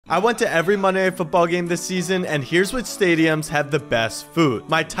I went to every Monday Night Football game this season, and here's which stadiums have the best food.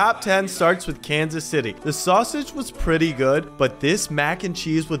 My top 10 starts with Kansas City. The sausage was pretty good, but this mac and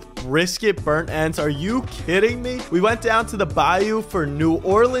cheese with brisket burnt ends, are you kidding me? We went down to the Bayou for New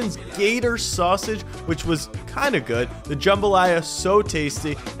Orleans Gator sausage, which was kind of good. The jambalaya, so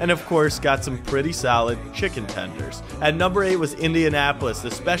tasty, and of course got some pretty solid chicken tenders. At number 8 was Indianapolis.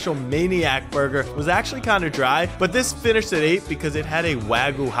 The special Maniac burger was actually kind of dry, but this finished at 8 because it had a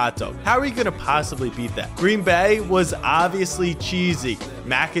Wagyu hot dog. How are you going to possibly beat that? Green Bay was obviously cheesy.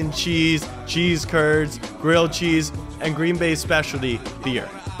 Mac and cheese, cheese curds, grilled cheese, and Green Bay's specialty, beer.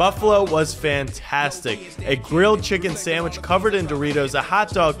 Buffalo was fantastic. A grilled chicken sandwich covered in Doritos, a hot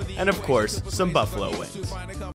dog, and of course, some buffalo wings.